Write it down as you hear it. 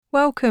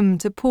Welcome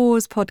to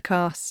Pause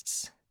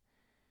Podcasts.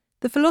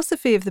 The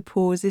philosophy of the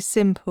pause is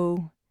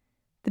simple.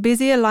 The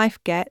busier life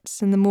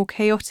gets and the more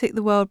chaotic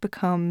the world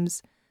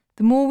becomes,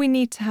 the more we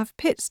need to have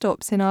pit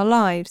stops in our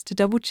lives to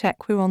double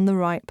check we're on the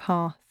right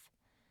path.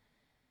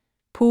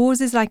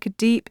 Pause is like a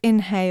deep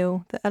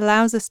inhale that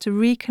allows us to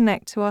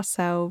reconnect to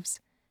ourselves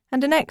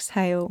and an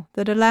exhale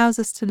that allows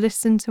us to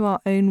listen to our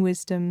own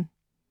wisdom.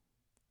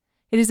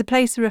 It is a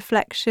place of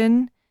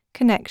reflection,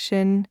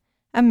 connection,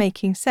 and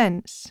making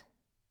sense.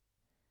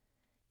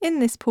 In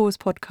this Pause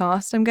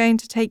podcast, I'm going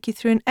to take you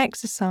through an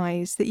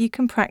exercise that you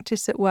can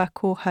practice at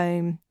work or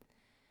home.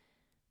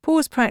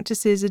 Pause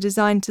practices are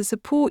designed to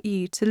support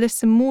you to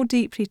listen more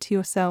deeply to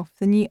yourself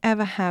than you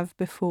ever have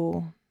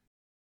before.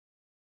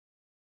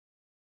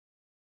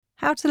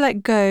 How to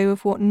let go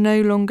of what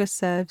no longer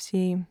serves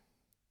you.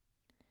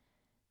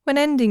 When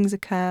endings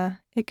occur,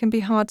 it can be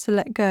hard to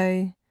let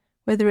go,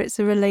 whether it's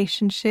a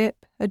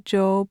relationship, a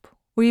job,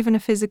 or even a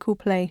physical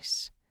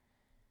place.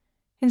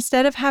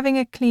 Instead of having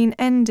a clean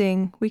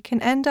ending, we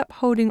can end up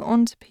holding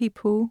on to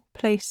people,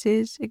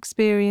 places,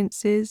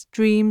 experiences,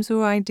 dreams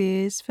or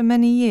ideas for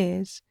many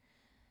years.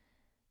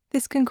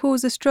 This can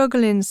cause a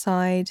struggle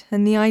inside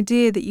and the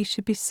idea that you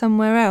should be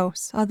somewhere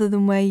else other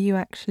than where you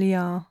actually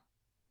are.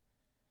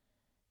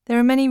 There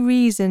are many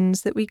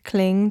reasons that we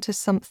cling to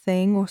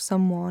something or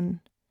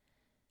someone.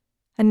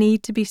 A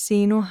need to be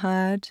seen or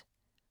heard,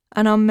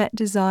 an unmet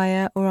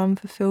desire or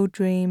unfulfilled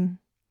dream,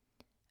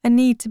 a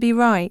need to be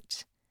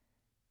right,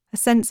 a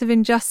sense of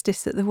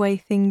injustice at the way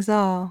things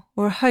are,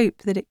 or a hope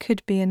that it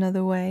could be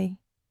another way.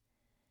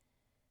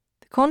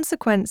 The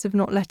consequence of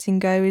not letting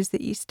go is that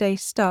you stay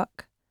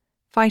stuck,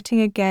 fighting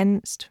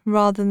against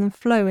rather than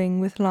flowing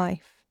with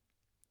life.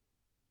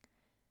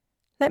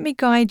 Let me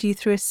guide you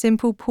through a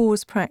simple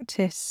pause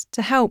practice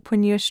to help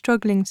when you are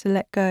struggling to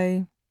let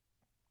go.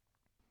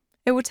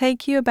 It will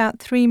take you about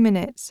 3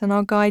 minutes and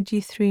I'll guide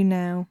you through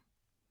now.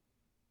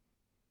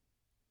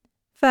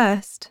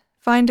 First,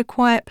 find a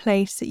quiet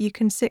place that you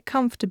can sit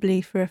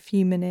comfortably for a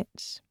few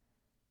minutes.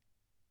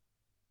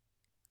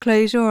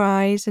 Close your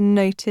eyes and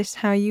notice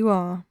how you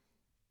are.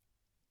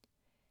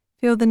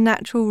 Feel the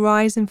natural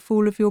rise and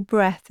fall of your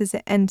breath as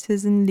it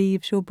enters and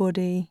leaves your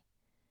body.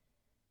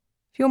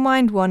 If your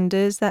mind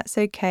wanders, that's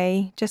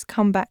okay, just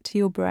come back to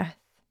your breath.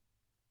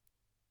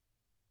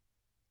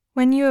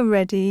 When you are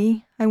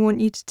ready, I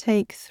want you to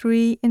take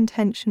 3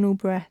 intentional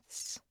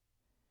breaths.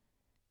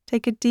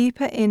 Take a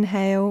deeper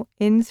inhale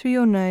in through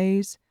your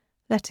nose,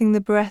 letting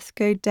the breath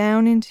go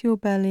down into your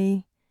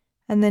belly,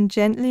 and then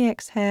gently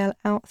exhale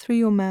out through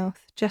your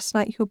mouth, just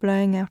like you're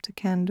blowing out a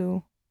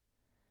candle.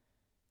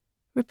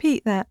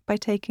 Repeat that by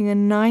taking a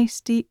nice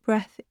deep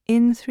breath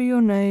in through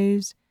your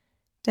nose,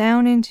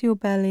 down into your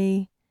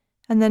belly,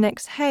 and then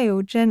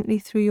exhale gently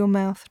through your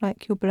mouth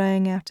like you're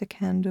blowing out a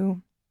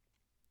candle.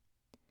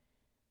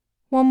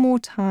 One more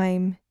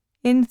time,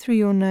 in through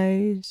your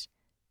nose,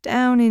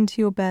 down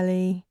into your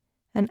belly,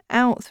 and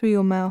out through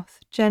your mouth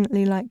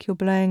gently like you're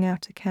blowing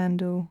out a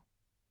candle.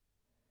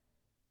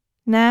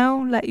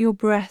 Now let your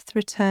breath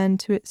return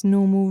to its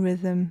normal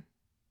rhythm.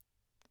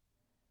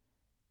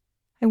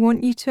 I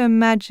want you to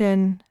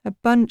imagine a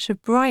bunch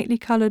of brightly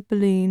coloured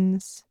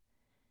balloons.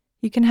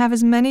 You can have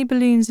as many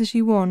balloons as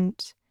you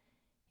want.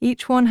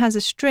 Each one has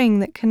a string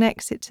that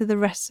connects it to the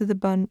rest of the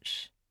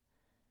bunch.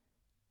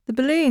 The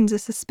balloons are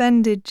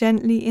suspended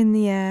gently in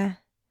the air.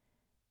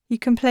 You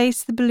can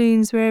place the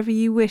balloons wherever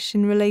you wish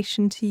in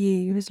relation to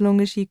you, as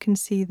long as you can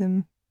see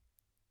them.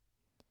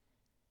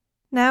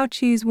 Now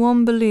choose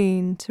one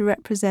balloon to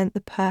represent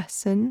the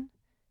person,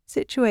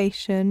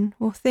 situation,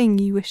 or thing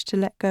you wish to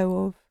let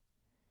go of.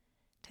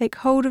 Take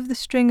hold of the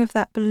string of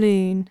that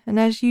balloon, and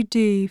as you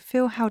do,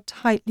 feel how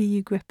tightly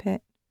you grip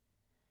it.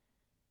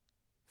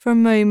 For a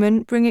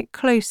moment, bring it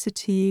closer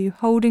to you,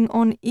 holding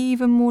on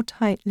even more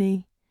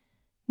tightly.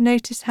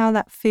 Notice how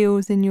that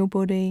feels in your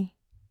body.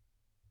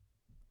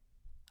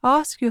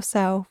 Ask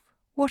yourself,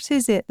 what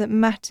is it that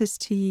matters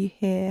to you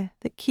here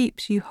that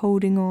keeps you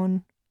holding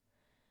on?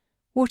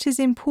 What is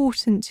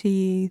important to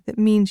you that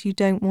means you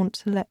don't want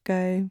to let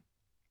go?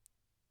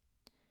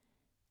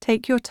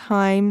 Take your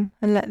time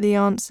and let the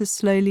answers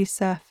slowly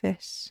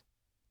surface.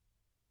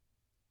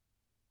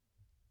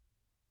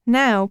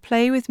 Now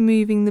play with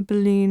moving the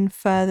balloon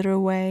further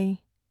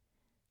away.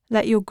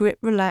 Let your grip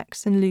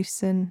relax and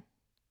loosen.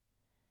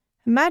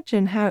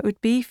 Imagine how it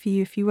would be for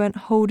you if you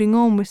weren't holding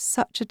on with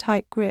such a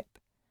tight grip.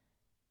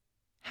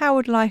 How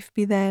would life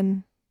be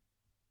then?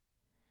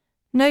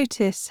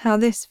 Notice how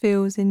this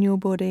feels in your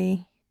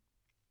body.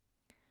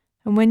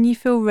 And when you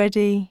feel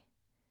ready,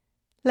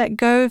 let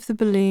go of the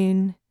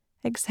balloon,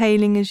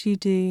 exhaling as you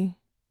do.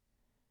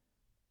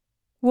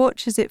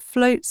 Watch as it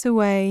floats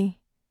away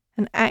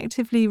and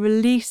actively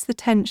release the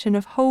tension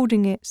of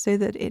holding it so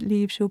that it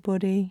leaves your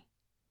body.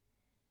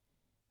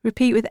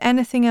 Repeat with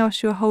anything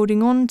else you're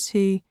holding on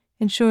to,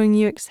 ensuring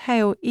you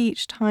exhale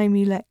each time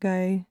you let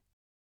go.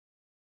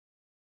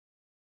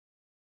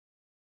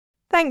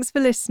 Thanks for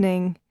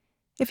listening.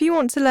 If you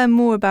want to learn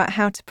more about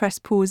how to press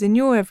pause in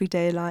your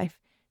everyday life,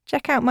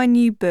 check out my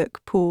new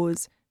book,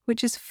 Pause,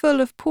 which is full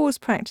of pause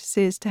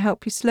practices to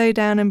help you slow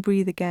down and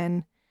breathe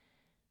again.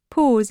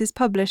 Pause is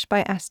published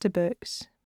by Aster Books.